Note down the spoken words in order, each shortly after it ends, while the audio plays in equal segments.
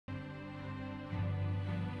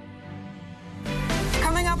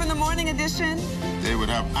morning edition. They would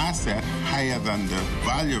have asset higher than the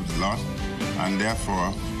value of the lot, and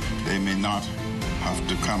therefore they may not have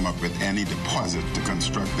to come up with any deposit to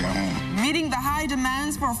construct their home. Meeting the high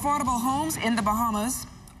demands for affordable homes in the Bahamas.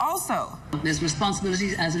 Also, there's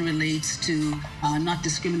responsibilities as it relates to not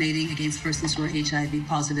discriminating against persons who are HIV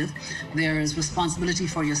positive. There is responsibility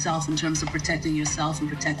for yourself in terms of protecting yourself and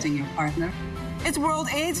protecting your partner. It's World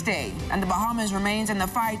AIDS Day, and the Bahamas remains in the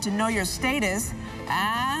fight to know your status.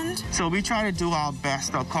 And so we try to do our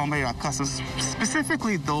best to accommodate our customers,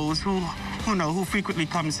 specifically those who frequently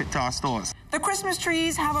come and sit to our stores. The Christmas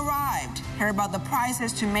trees have arrived. Hear about the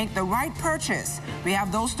prices to make the right purchase. We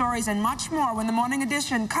have those stories and much more when the morning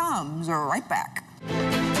edition comes right back.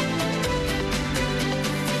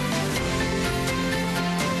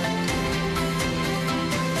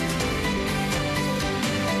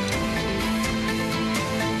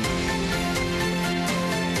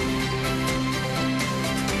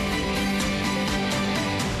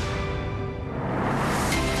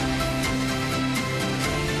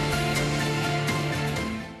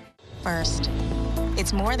 First,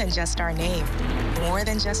 it's more than just our name, more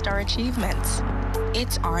than just our achievements.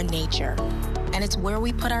 It's our nature, and it's where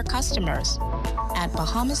we put our customers. At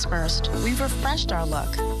Bahamas First, we've refreshed our look,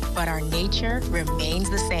 but our nature remains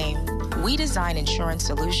the same. We design insurance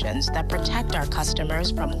solutions that protect our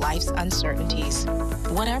customers from life's uncertainties,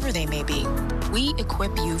 whatever they may be. We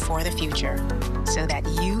equip you for the future so that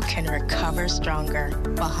you can recover stronger.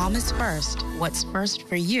 Bahamas First, what's first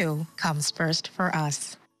for you comes first for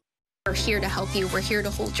us. We're here to help you. We're here to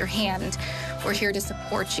hold your hand. We're here to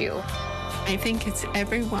support you. I think it's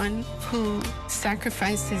everyone who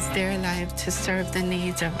sacrifices their life to serve the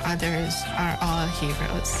needs of others are all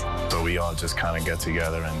heroes. So we all just kind of get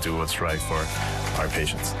together and do what's right for our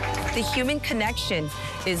patients. The human connection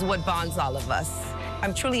is what bonds all of us.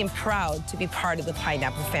 I'm truly proud to be part of the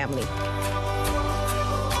Pineapple family.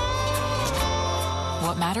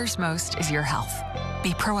 What matters most is your health.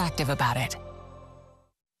 Be proactive about it.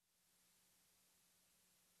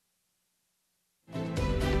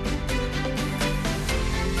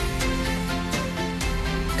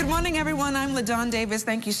 Good morning, everyone. I'm LaDawn Davis.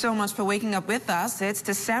 Thank you so much for waking up with us. It's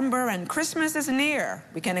December and Christmas is near.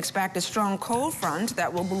 We can expect a strong cold front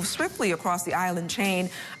that will move swiftly across the island chain,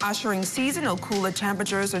 ushering seasonal cooler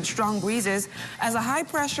temperatures and strong breezes as a high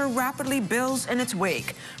pressure rapidly builds in its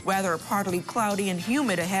wake. Weather partly cloudy and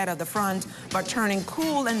humid ahead of the front, but turning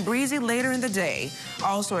cool and breezy later in the day.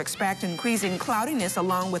 Also expect increasing cloudiness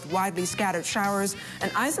along with widely scattered showers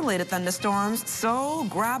and isolated thunderstorms, so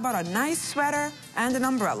grab out a nice sweater and an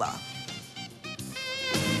umbrella.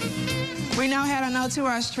 We now head on out to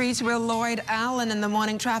our streets where Lloyd Allen and the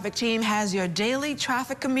morning traffic team has your daily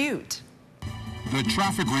traffic commute. The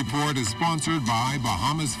traffic report is sponsored by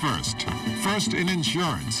Bahamas First. First in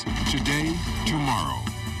insurance. Today, tomorrow.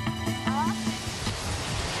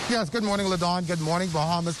 Yes, good morning, LaDawn. Good morning,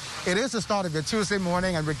 Bahamas. It is the start of your Tuesday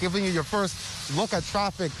morning, and we're giving you your first look at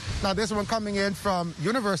traffic. Now, this one coming in from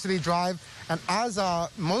University Drive, and as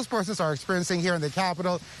most persons are experiencing here in the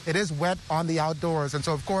capital, it is wet on the outdoors. And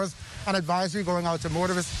so, of course, an advisory going out to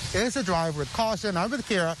motorists is to drive with caution and with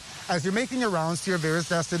care as you're making your rounds to your various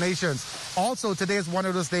destinations. Also, today is one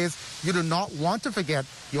of those days you do not want to forget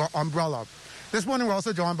your umbrella. This morning, we're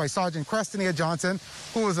also joined by Sergeant Crestinia Johnson,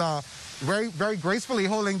 who is very gracefully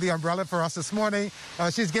holding the umbrella for us this morning.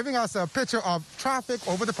 She's giving us a picture of traffic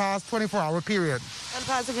over the past 24-hour period. A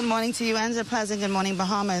pleasant good morning to you, and a pleasant good morning,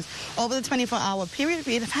 Bahamas. Over the 24-hour period,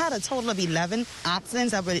 we've had a total of 11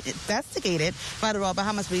 accidents that were investigated by the Royal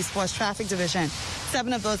Bahamas Police Force Traffic Division.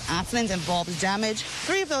 7 of those accidents involved damage,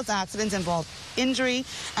 3 of those accidents involved injury,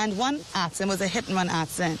 and 1 accident was a hit-and-run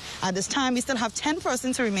accident. At this time, we still have 10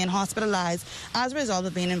 persons who remain hospitalized as a result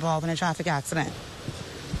of being involved in a traffic accident.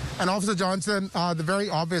 And Officer Johnson, the very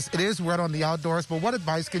obvious, it is wet on the outdoors, but what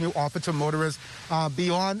advice can you offer to motorists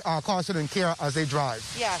beyond caution and care as they drive?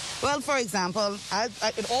 Yeah, well, for example,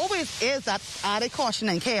 it always is that added caution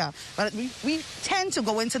and care, but we tend to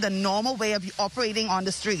go into the normal way of operating on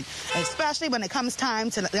the street, especially when it comes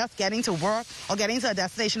time to just getting to work or getting to a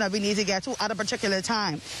destination that we need to get to at a particular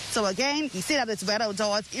time. So again, you see that it's wet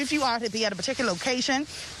outdoors. If you are to be at a particular location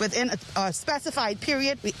within a specified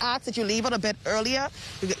period, we ask that you leave it a bit earlier.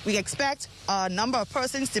 We expect a number of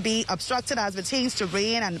persons to be obstructed as pertains to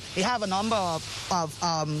rain, and we have a number of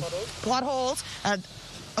potholes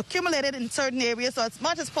accumulated in certain areas. So as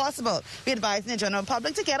much as possible, we advise the general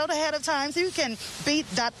public to get out ahead of time so you can beat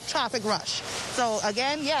that traffic rush. So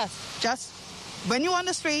again, yes, just when you're on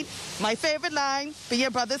the street, my favorite line, be your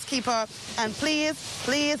brother's keeper. And please,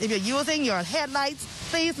 please, if you're using your headlights,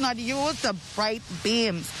 please not use the bright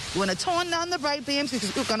beams. You want to tone down the bright beams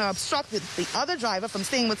because you're going to obstruct the other driver from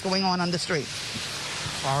seeing what's going on the street.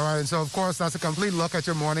 All right, so of course, that's a complete look at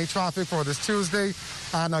your morning traffic for this Tuesday.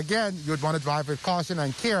 And again, you'd want to drive with caution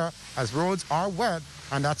and care as roads are wet,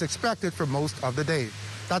 and that's expected for most of the day.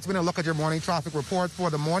 That's been a look at your morning traffic report for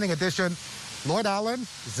the morning edition. Lloyd Allen,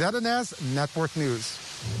 ZNS Network News.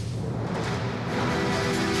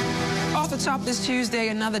 Off the top this Tuesday,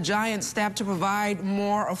 another giant step to provide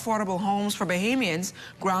more affordable homes for Bahamians.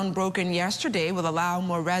 Ground broken yesterday will allow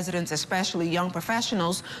more residents, especially young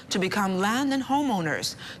professionals, to become land and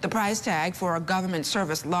homeowners. The price tag for a government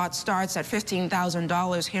service lot starts at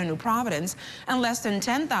 $15,000 here in New Providence and less than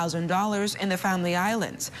 $10,000 in the Family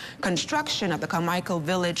Islands. Construction of the Carmichael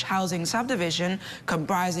Village housing subdivision,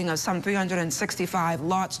 comprising of some 365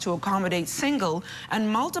 lots to accommodate single and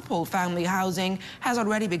multiple family housing, has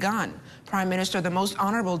already begun. Prime Minister, the Most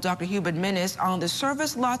Honorable Dr. Hubert Minnis on the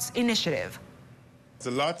Service Lots Initiative.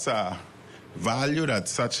 The lots are valued at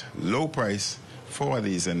such low price for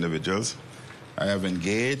these individuals. I have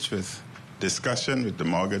engaged with discussion with the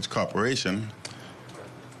Mortgage Corporation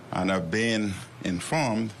and have been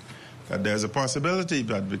informed that there's a possibility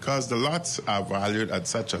that because the lots are valued at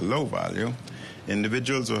such a low value,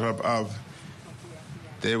 individuals would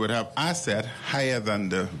have asset higher than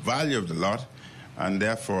the value of the lot, and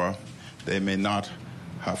therefore they may not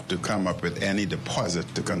have to come up with any deposit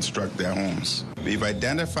to construct their homes. We've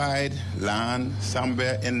identified land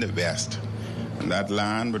somewhere in the West, and that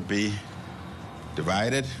land would be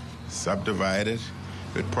divided, subdivided,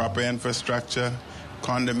 with proper infrastructure,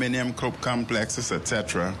 condominium complexes,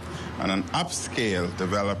 etc., and an upscale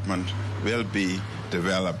development will be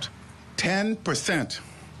developed. 10%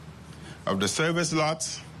 of the service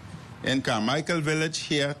lots in Carmichael Village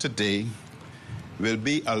here today will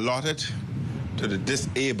be allotted to the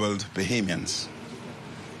disabled Bahamians.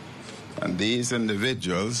 And these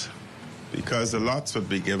individuals, because the lots would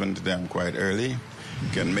be given to them quite early,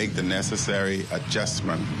 can make the necessary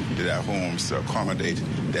adjustment to their homes to accommodate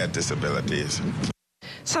their disabilities.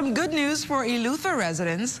 Some good news for Eleuthera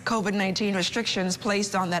residents. COVID-19 restrictions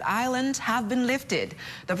placed on that island have been lifted.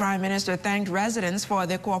 The Prime Minister thanked residents for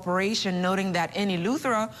their cooperation, noting that in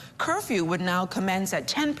Eleuthera, curfew would now commence at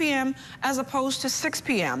 10 p.m. as opposed to 6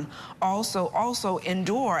 p.m. Also,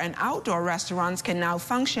 indoor and outdoor restaurants can now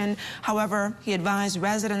function. However, he advised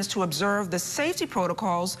residents to observe the safety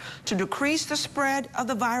protocols to decrease the spread of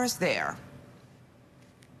the virus there.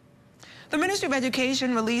 The Ministry of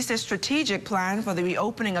Education released a strategic plan for the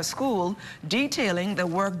reopening of school, detailing the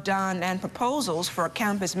work done and proposals for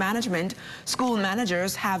campus management. School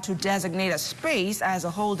managers have to designate a space as a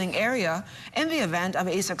holding area in the event of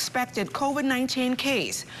a suspected COVID-19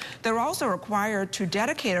 case. They're also required to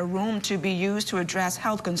dedicate a room to be used to address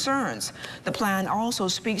health concerns. The plan also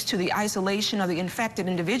speaks to the isolation of the infected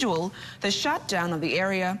individual, the shutdown of the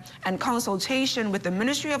area, and consultation with the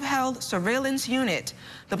Ministry of Health Surveillance Unit.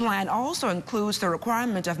 The plan also includes the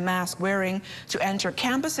requirement of mask wearing to enter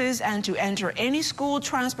campuses and to enter any school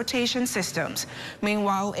transportation systems.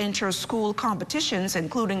 Meanwhile, inter-school competitions,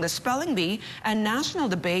 including the spelling bee and national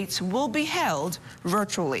debates, will be held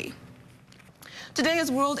virtually. Today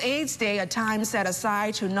is World AIDS Day, a time set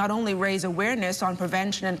aside to not only raise awareness on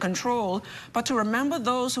prevention and control, but to remember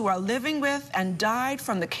those who are living with and died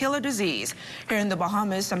from the killer disease. Here in the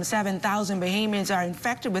Bahamas, some 7,000 Bahamians are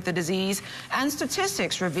infected with the disease, and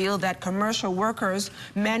statistics reveal that commercial workers,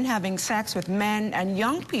 men having sex with men, and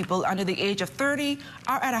young people under the age of 30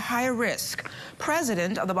 are at a higher risk.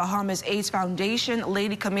 President of the Bahamas AIDS Foundation,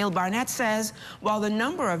 Lady Camille Barnett, says while the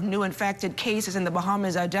number of new infected cases in the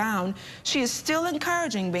Bahamas are down, she is still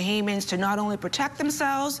encouraging Bahamians to not only protect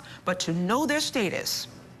themselves, but to know their status.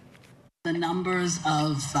 The numbers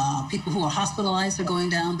of people who are hospitalized are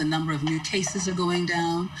going down. The number of new cases are going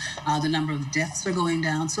down. The number of deaths are going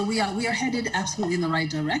down. So we are headed absolutely in the right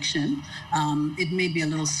direction. It may be a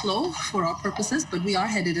little slow for our purposes, but we are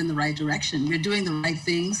headed in the right direction. We're doing the right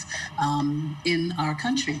things in our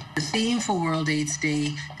country. The theme for World AIDS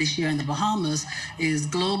Day this year in the Bahamas is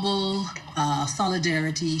global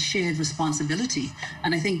solidarity, shared responsibility.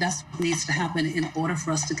 And I think that's what needs to happen in order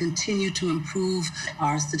for us to continue to improve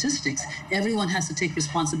our statistics. Everyone has to take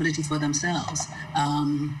responsibility for themselves.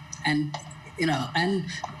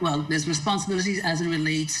 There's responsibilities as it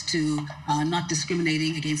relates to not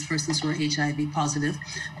discriminating against persons who are HIV positive.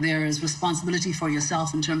 There is responsibility for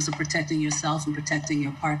yourself in terms of protecting yourself and protecting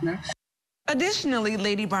your partner. Additionally,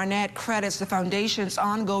 Lady Barnett credits the foundation's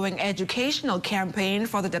ongoing educational campaign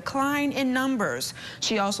for the decline in numbers.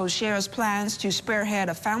 She also shares plans to spearhead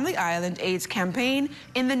a Family Island AIDS campaign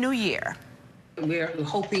in the new year. We're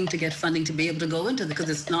hoping to get funding to be able to go into because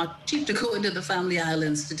it's not cheap to go into the Family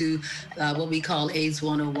Islands to do what we call AIDS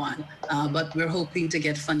 101. But we're hoping to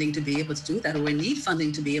get funding to be able to do that, or we need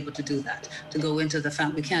funding to be able to do that, to go into the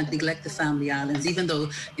family. We can't neglect the Family Islands, even though,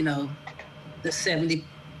 you know, the 70+%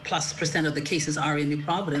 of the cases are in New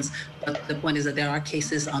Providence. But the point is that there are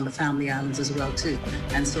cases on the Family Islands as well, too.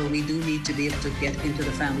 And so we do need to be able to get into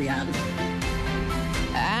the Family Islands.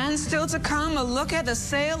 And still to come, a look at the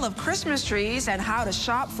sale of Christmas trees and how to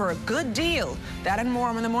shop for a good deal. That and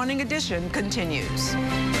more when the Morning Edition continues.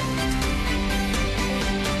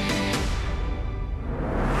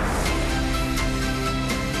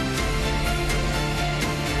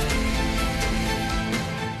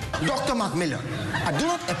 Dr. Macmillan, I do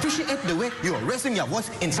not appreciate the way you are raising your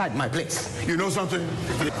voice inside my place. You know something?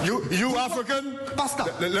 You African? Pastor.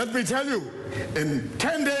 Let me tell you, in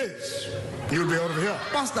 10 days, you'll be out of here.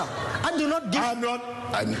 Pastor, I do not give...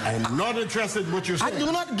 I'm not interested in what you say. I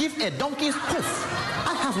do not give a donkey's hoof.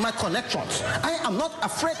 I have my connections. I am not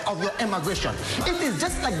afraid of your immigration. It is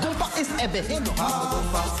just like Gumpa is a behavior.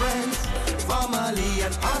 Gumpa friends, family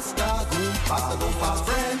and pasta. Gumpa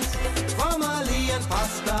friends, family and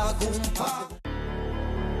pasta. Gumpa.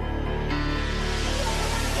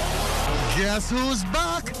 Guess who's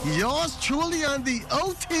back? Yours truly on the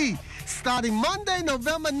OT. Starting Monday,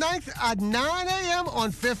 November 9th at 9 a.m.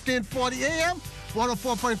 on 1540 a.m.,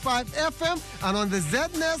 104.5 FM, and on the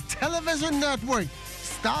ZNES Television Network.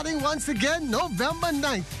 Starting once again November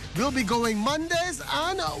 9th. We'll be going Mondays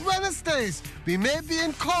and Wednesdays. We may be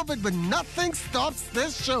in COVID, but nothing stops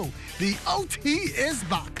this show. The OT is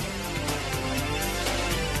back.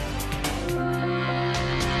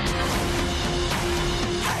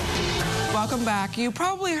 Welcome back. You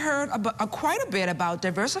probably heard quite a bit about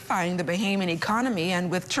diversifying the Bahamian economy, and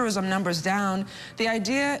with tourism numbers down, the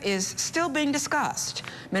idea is still being discussed.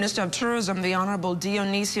 Minister of Tourism, the Honorable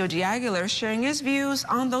Dionisio de Aguilar, sharing his views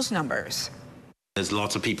on those numbers. There's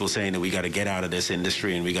lots of people saying that we got to get out of this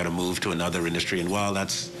industry and we got to move to another industry, and while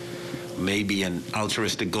that's maybe an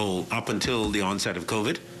altruistic goal, up until the onset of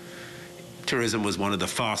COVID, tourism was one of the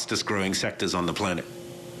fastest growing sectors on the planet.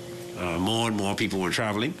 More and more people were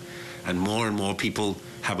traveling, and more people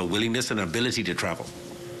have a willingness and ability to travel.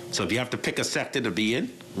 So if you have to pick a sector to be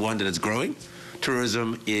in, one that is growing,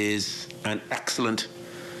 tourism is an excellent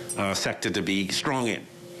sector to be strong in.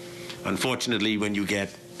 Unfortunately, when you get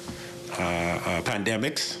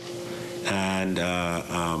pandemics and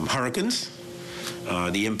hurricanes,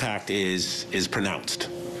 the impact is pronounced.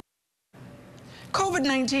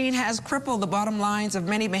 COVID-19 has crippled the bottom lines of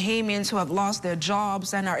many Bahamians who have lost their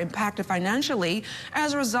jobs and are impacted financially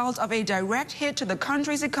as a result of a direct hit to the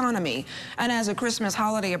country's economy. And as the Christmas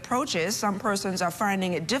holiday approaches, some persons are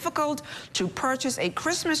finding it difficult to purchase a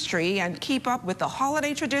Christmas tree and keep up with the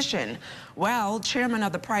holiday tradition. Well, Chairman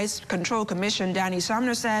of the Price Control Commission, Danny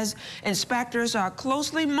Sumner, says inspectors are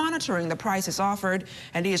closely monitoring the prices offered,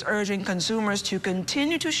 and he is urging consumers to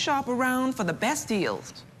continue to shop around for the best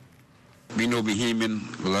deals. We know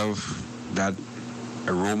Bahamians love that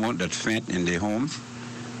aroma, that scent in their homes,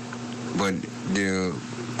 but the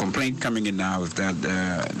complaint coming in now is that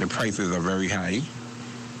the prices are very high.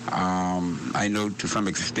 I know to some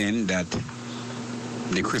extent that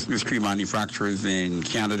the Christmas tree manufacturers in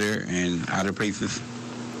Canada and other places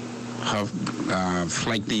have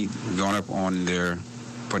slightly gone up on their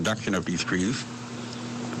production of these trees.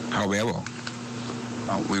 However,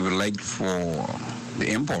 we would like for the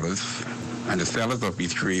importers and the sellers of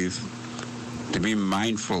these trees to be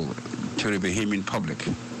mindful to the Bahamian public.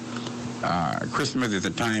 Christmas is a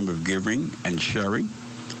time of giving and sharing,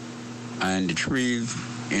 and the trees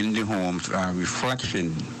in the homes are a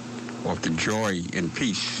reflection of the joy and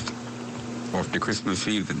peace of the Christmas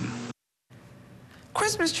season.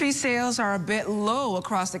 Christmas tree sales are a bit low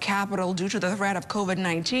across the capital due to the threat of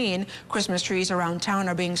COVID-19. Christmas trees around town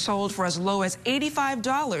are being sold for as low as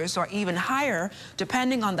 $85 or even higher,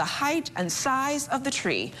 depending on the height and size of the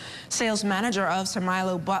tree. Sales manager of Sir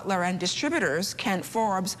Milo Butler and Distributors, Kent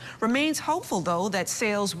Forbes, remains hopeful, though, that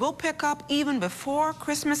sales will pick up even before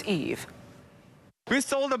Christmas Eve. We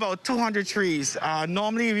sold about 200 trees.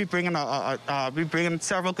 Normally we bring in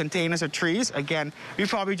several containers of trees. Again, we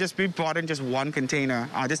brought in just one container,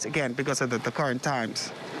 just again because of the current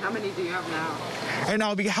times. How many do you have now? And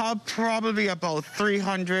now we have probably about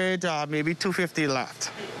 300, maybe 250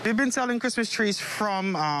 left. We've been selling Christmas trees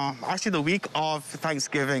from actually the week of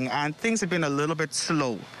Thanksgiving, and things have been a little bit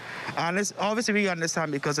slow. And it's obviously we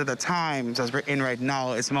understand because of the times as we're in right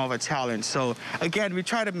now, it's more of a challenge. So again, we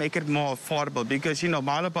try to make it more affordable because, you know,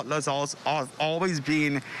 Marlowe Butler's always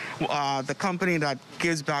been the company that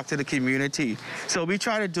gives back to the community. So we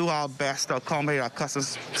try to do our best to accommodate our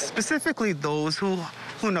customers, specifically those who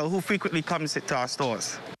frequently come to our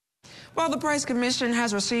stores. Well, the Price Commission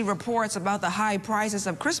has received reports about the high prices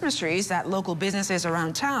of Christmas trees at local businesses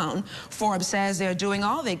around town. Forbes says they're doing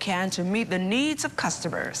all they can to meet the needs of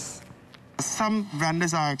customers. Some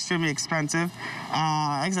vendors are extremely expensive. Like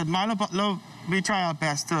I said, Marlowe Butler, we try our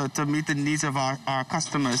best to meet the needs of our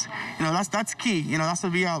customers. You know, that's key. You know, that's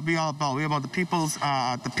what we are about. We're about the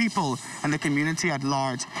people and the community at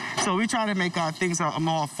large. So we try to make our things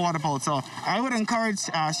more affordable. So I would encourage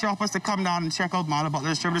shoppers to come down and check out Marlowe Butler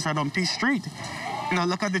Distributors right on Peace Street. You know,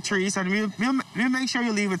 look at the trees, and we'll make sure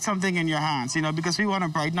you leave with something in your hands, you know, because we want to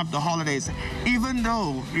brighten up the holidays, even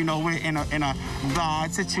though, you know, we're in a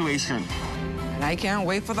bad situation. And I can't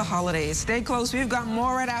wait for the holidays. Stay close. We've got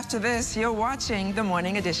more right after this. You're watching The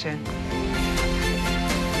Morning Edition.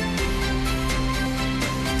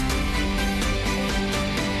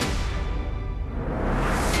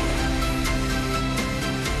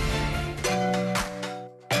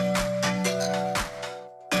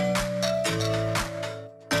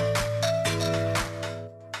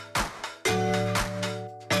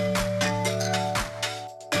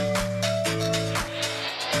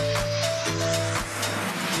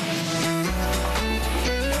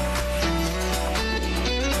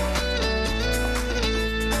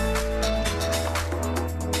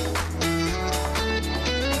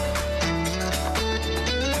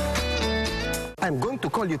 I'm going to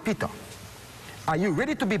call you Peter. Are you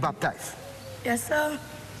ready to be baptized? Yes, sir.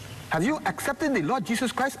 Have you accepted the Lord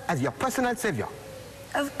Jesus Christ as your personal Savior?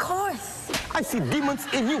 Of course. I see demons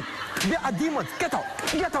in you. There are demons. Get out.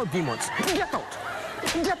 Get out, demons. Get out.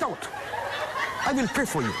 Get out. I will pray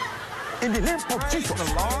for you. In the name of Jesus.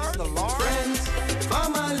 The Lord. Friends,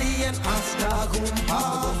 family, and Pastor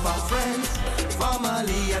Goompa. Friends,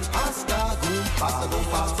 family, and Pastor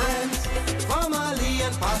Goompa. Friends, family,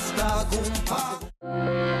 and Pastor Goompa.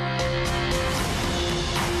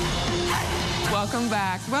 Welcome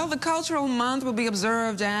back. Well, the Cultural Month will be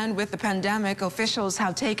observed, and with the pandemic, officials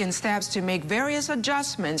have taken steps to make various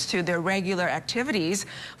adjustments to their regular activities.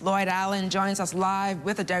 Lloyd Allen joins us live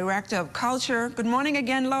with the Director of Culture. Good morning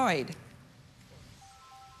again, Lloyd.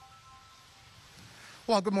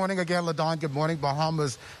 Well, good morning again, LaDon. Good morning,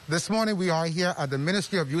 Bahamas. This morning we are here at the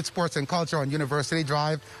Ministry of Youth, Sports and Culture on University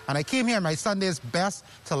Drive, and I came here my Sunday's best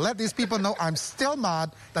to let these people know I'm still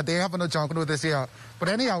mad that they haven't a Junkanoo this year. But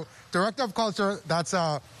anyhow, Director of Culture, that's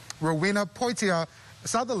Rowena Poitier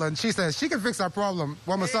Sutherland. She says she can fix that problem.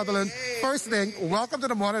 Woman Sutherland, first thing, welcome to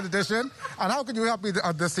the Morning Edition. And how can you help me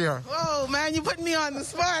this year? Oh, man, you put me on the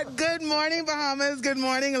spot. Good morning, Bahamas. Good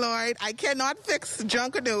morning, Lloyd. I cannot fix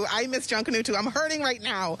Junkanoo. I miss Junkanoo, too. I'm hurting right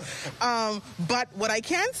now. But what I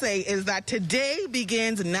can say is that today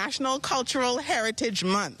begins National Cultural Heritage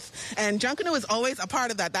Month. And Junkanoo is always a part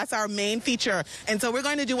of that. That's our main feature. And so we're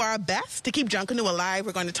going to do our best to keep Junkanoo alive.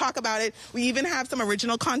 We're going to talk about it. We even have some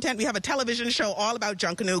original content. We have a television show all about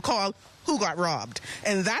Junkanoo called Who Got Robbed?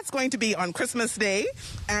 And that's going to be on Christmas Day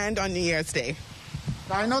and on New Year's Day.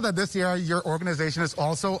 I know that this year your organization is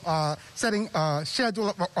also setting a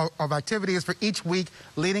schedule of activities for each week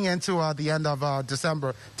leading into the end of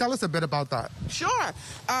December. Tell us a bit about that. Sure.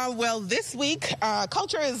 Well, this week,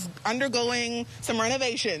 Culture is undergoing some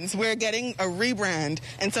renovations. We're getting a rebrand.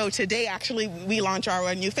 And so today, actually, we launch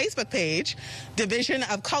our new Facebook page, Division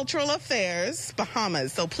of Cultural Affairs,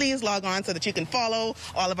 Bahamas. So please log on so that you can follow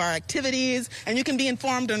all of our activities and you can be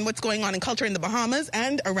informed on what's going on in culture in the Bahamas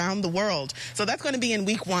and around the world. So that's going to be in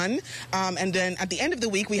week one. And then at the end of the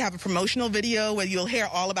week, we have a promotional video where you'll hear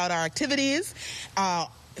all about our activities.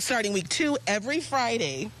 Starting week 2, every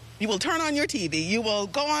Friday, you will turn on your TV, you will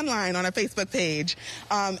go online on our Facebook page,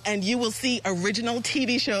 and you will see original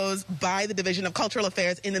TV shows by the Division of Cultural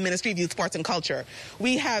Affairs in the Ministry of Youth, Sports and Culture.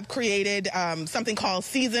 We have created something called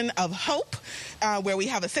Season of Hope, where we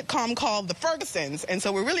have a sitcom called The Fergusons, and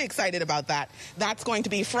so we're really excited about that. That's going to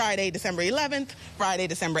be Friday, December 11th, Friday,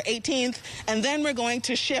 December 18th, and then we're going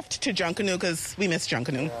to shift to Junkanoo because we miss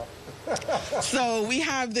Junkanoo. So we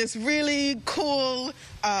have this really cool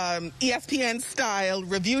ESPN-style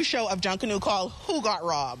review show of Junkanoo called Who Got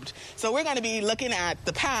Robbed? So we're going to be looking at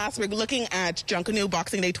the past. We're looking at Junkanoo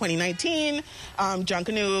Boxing Day 2019,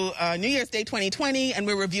 Junkanoo New Year's Day 2020, and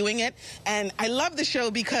we're reviewing it. And I love the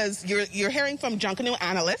show because you're hearing from Junkanoo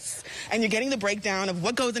analysts, and you're getting the breakdown of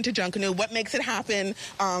what goes into Junkanoo, what makes it happen,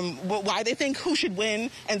 why they think who should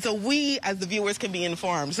win, and so we, as the viewers, can be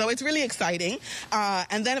informed. So it's really exciting.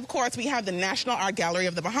 And then, of course, we have the National Art Gallery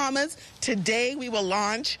of the Bahamas. Today, we will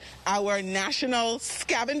launch our national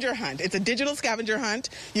scavenger hunt. It's a digital scavenger hunt.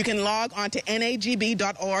 You can log on to nagb.org.bs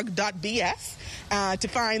to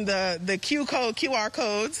find the QR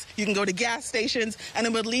codes. You can go to gas stations, and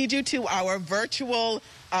it will lead you to our virtual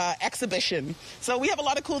exhibition. So we have a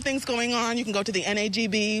lot of cool things going on. You can go to the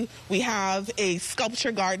NAGB. We have a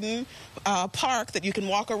sculpture garden park that you can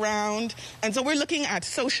walk around. And so we're looking at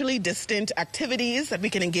socially distant activities that we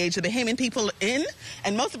can engage the Bahamian people in,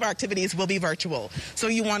 and most of our activities will be virtual. So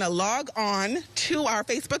you want to log on to our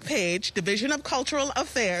Facebook page, Division of Cultural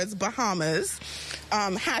Affairs Bahamas,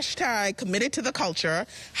 hashtag committed to the culture,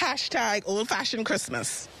 hashtag old-fashioned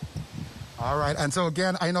Christmas. All right. And so,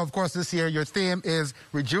 again, I know, of course, this year your theme is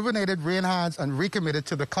rejuvenated, re-enhanced, and recommitted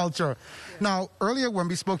to the culture. Yeah. Now, earlier when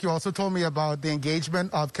we spoke, you also told me about the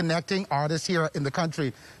engagement of connecting artists here in the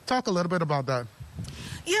country. Talk a little bit about that.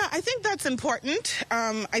 Yeah, I think that's important.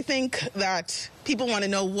 I think that people want to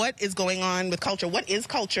know what is going on with culture. What is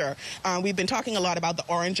culture? We've been talking a lot about the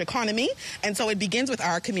orange economy, and so it begins with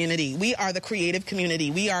our community. We are the creative community.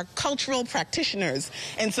 We are cultural practitioners,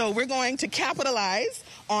 and so we're going to capitalize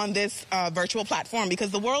on this virtual platform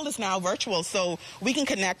because the world is now virtual, so we can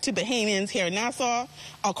connect to Bahamians here in Nassau,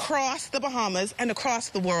 across the Bahamas, and across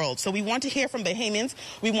the world. So we want to hear from Bahamians.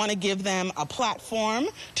 We want to give them a platform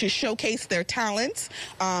to showcase their talents.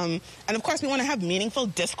 And of course, we want to have meaningful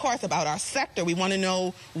discourse about our sector. We want to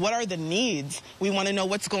know what are the needs. We want to know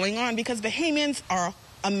what's going on because Bahamians are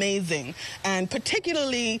amazing. And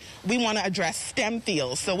particularly, we want to address STEM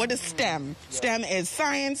fields. So what is STEM? STEM is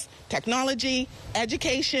science, technology,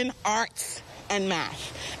 education, arts, and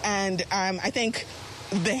math. And I think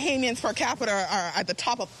Bahamians per capita are at the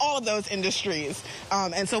top of all of those industries.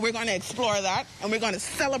 And so we're going to explore that, and we're going to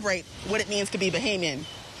celebrate what it means to be Bahamian.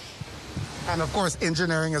 And, of course,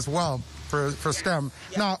 engineering as well for STEM.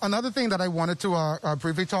 Yeah. Now, another thing that I wanted to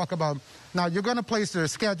briefly talk about, now you're going to place the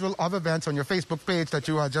schedule of events on your Facebook page that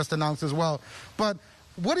you just announced as well. But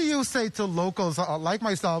what do you say to locals like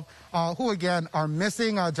myself who, again, are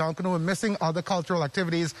missing Junkanoo and missing other cultural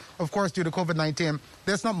activities, of course, due to COVID-19?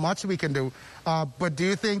 There's not much we can do. But do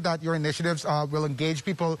you think that your initiatives will engage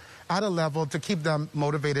people at a level to keep them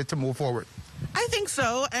motivated to move forward? I think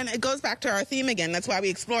so, and it goes back to our theme again. That's why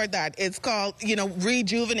we explored that. It's called,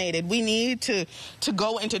 rejuvenated. We need to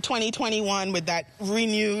go into 2021 with that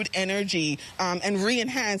renewed energy and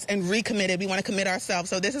re-enhanced and recommitted. We want to commit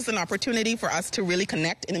ourselves. So this is an opportunity for us to really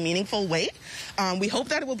connect in a meaningful way. We hope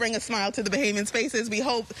that it will bring a smile to the Bahamian spaces. We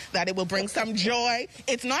hope that it will bring some joy.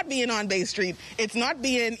 It's not being on Bay Street. It's not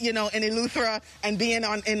being, in Eleuthera and being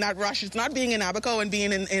in that rush. It's not being in Abaco and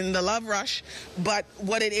being in the love rush. But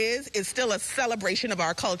what it is still a celebration of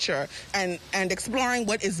our culture and exploring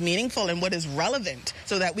what is meaningful and what is relevant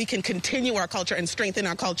so that we can continue our culture and strengthen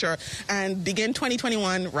our culture and begin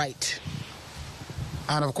 2021 right.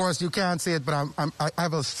 And, of course, you can't see it, but I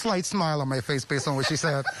have a slight smile on my face based on what she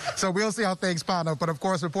said. So we'll see how things pan out. But, of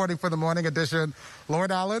course, reporting for the morning edition,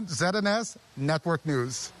 Lloyd Allen, ZNS Network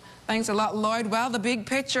News. Thanks a lot, Lloyd. Well, the Big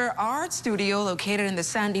Picture Art Studio, located in the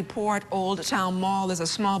Sandy Port Old Town Mall, is a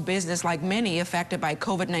small business like many affected by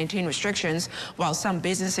COVID-19 restrictions. While some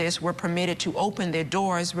businesses were permitted to open their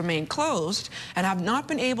doors, remain closed and have not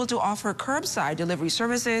been able to offer curbside delivery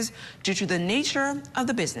services due to the nature of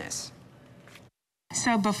the business.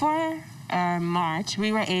 So before March,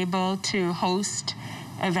 we were able to host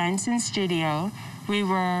events in studio. We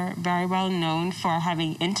were very well known for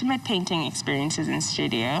having intimate painting experiences in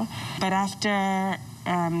studio. But after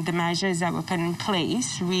the measures that were put in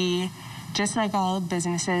place, we, just like all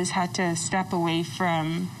businesses, had to step away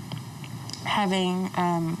from having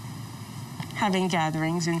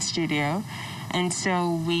gatherings in studio. And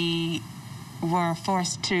so we were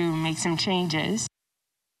forced to make some changes.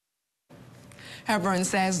 Hepburn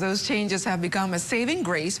says those changes have become a saving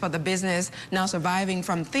grace for the business, now surviving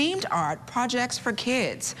from themed art projects for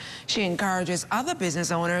kids. She encourages other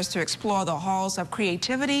business owners to explore the halls of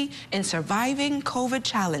creativity in surviving COVID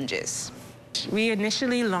challenges. We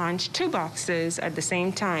initially launched 2 boxes at the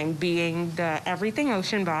same time, being the Everything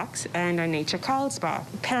Ocean box and our Nature Calls box.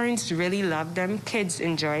 Parents really loved them. Kids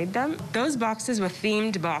enjoyed them. Those boxes were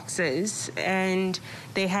themed boxes, and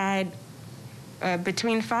they had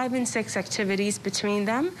between 5 and 6 activities between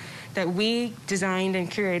them that we designed and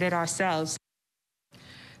curated ourselves.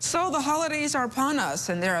 So the holidays are upon us,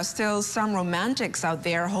 and there are still some romantics out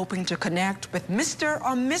there hoping to connect with Mr.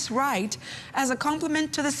 or Miss Right as a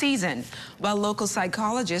complement to the season. Well, local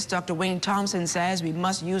psychologist Dr. Wayne Thompson says we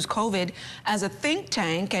must use COVID as a think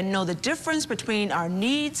tank and know the difference between our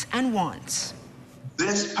needs and wants.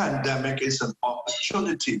 This pandemic is an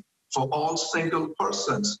opportunity for all single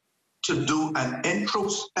persons to do an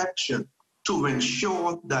introspection to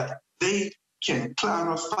ensure that they can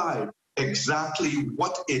clarify exactly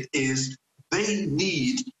what it is they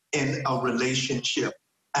need in a relationship.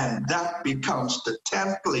 And that becomes the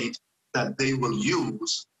template that they will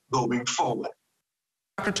use going forward.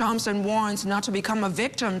 Dr. Thompson warns not to become a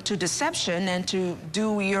victim to deception and to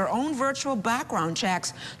do your own virtual background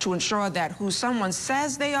checks to ensure that who someone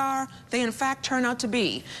says they are, they in fact turn out to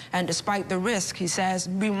be. And despite the risk, he says,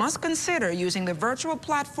 we must consider using the virtual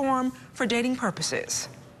platform for dating purposes.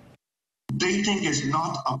 Dating is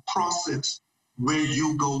not a process where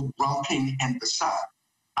you go romping in the sand.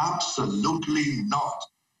 Absolutely not.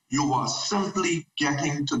 You are simply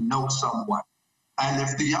getting to know someone. And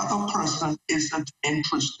if the other person isn't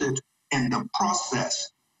interested in the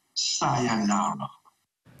process, sayonara.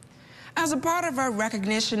 As a part of our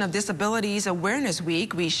Recognition of Disabilities Awareness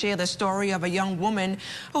Week, we share the story of a young woman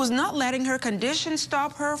who's not letting her condition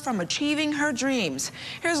stop her from achieving her dreams.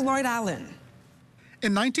 Here's Lloyd Allen.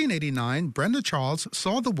 In 1989, Brenda Charles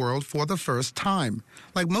saw the world for the first time.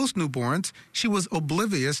 Like most newborns, she was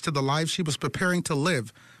oblivious to the life she was preparing to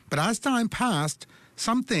live. But as time passed,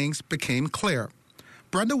 some things became clear.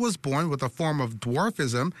 Brenda was born with a form of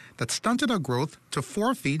dwarfism that stunted her growth to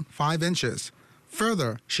 4 feet 5 inches.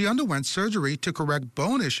 Further, she underwent surgery to correct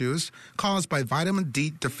bone issues caused by vitamin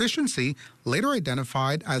D deficiency, later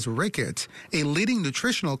identified as rickets, a leading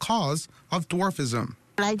nutritional cause of dwarfism.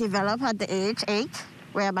 I developed at the age 8,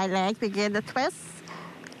 where my leg began to twist,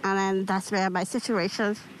 and then that's where my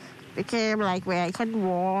situation became like where I couldn't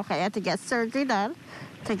walk. I had to get surgery done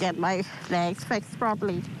to get my legs fixed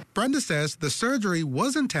properly. Brenda says the surgery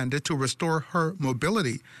was intended to restore her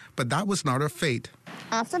mobility, but that was not her fate.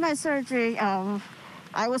 After my surgery,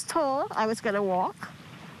 I was told I was going to walk,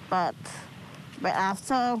 but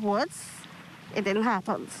afterwards, it didn't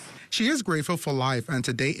happen. She is grateful for life and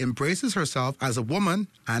today embraces herself as a woman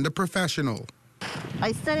and a professional.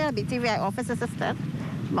 I studied at BTVI office assistant.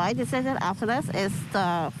 My decision after this is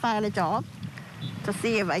to find a job to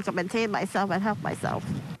see if I can maintain myself and help myself.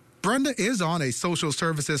 Brenda is on a social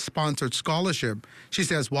services sponsored scholarship. She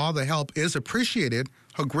says while the help is appreciated,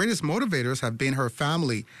 her greatest motivators have been her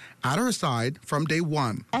family at her side from day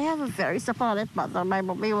one. I have a very supportive mother. My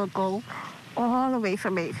mommy will go all the way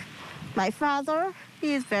for me. My father,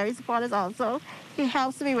 he is very supportive also. He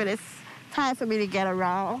helps me when it's time for me to get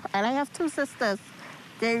around. And I have 2 sisters.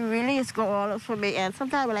 They really go all out for me. And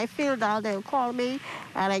sometimes when I feel down, they'll call me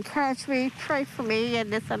and encourage me, pray for me,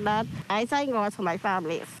 and this and that. I thank God for my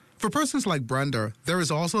family. For persons like Brenda, there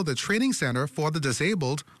is also the Training Center for the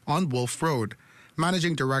Disabled on Wolf Road.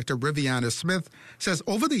 Managing Director Riviana Smith says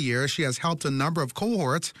over the years she has helped a number of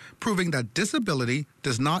cohorts, proving that disability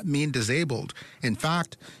does not mean disabled. In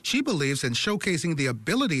fact, she believes in showcasing the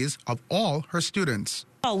abilities of all her students.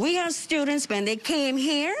 Oh, we have students, when they came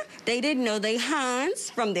here, they didn't know their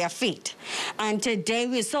hands from their feet. And today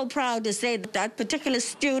we're so proud to say that that particular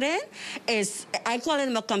student is, I call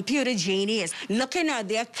him a computer genius, looking at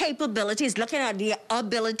their capabilities, looking at their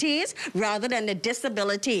abilities rather than the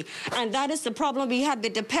disability. And that is the problem we had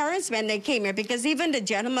with the parents when they came here, because even the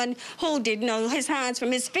gentleman who didn't know his hands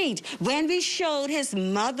from his feet, when we showed his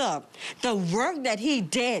mother the work that he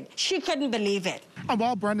did, she couldn't believe it. And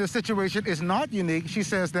while Brenda's situation is not unique, she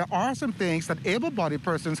says there are some things that able-bodied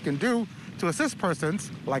persons can do to assist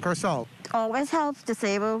persons like herself. Always help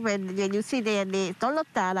disabled when you see their needs. Don't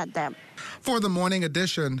look down at them. For the morning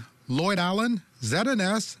edition, Lloyd Allen,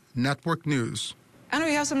 ZNS Network News. And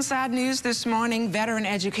we have some sad news this morning. Veteran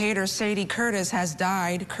educator Sadie Curtis has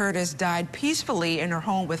died. Curtis died peacefully in her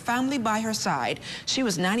home with family by her side. She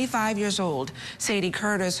was 95 years old. Sadie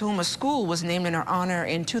Curtis, whom a school was named in her honor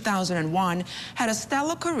in 2001, had a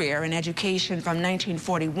stellar career in education from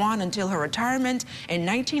 1941 until her retirement in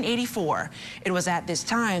 1984. It was at this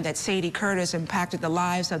time that Sadie Curtis impacted the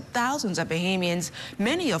lives of thousands of Bahamians,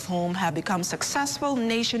 many of whom have become successful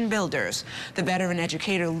nation builders. The veteran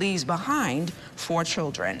educator leaves behind 4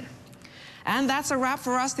 children. And that's a wrap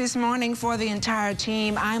for us this morning. For the entire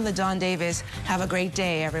team, I'm LaDawn Davis. Have a great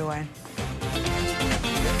day, everyone.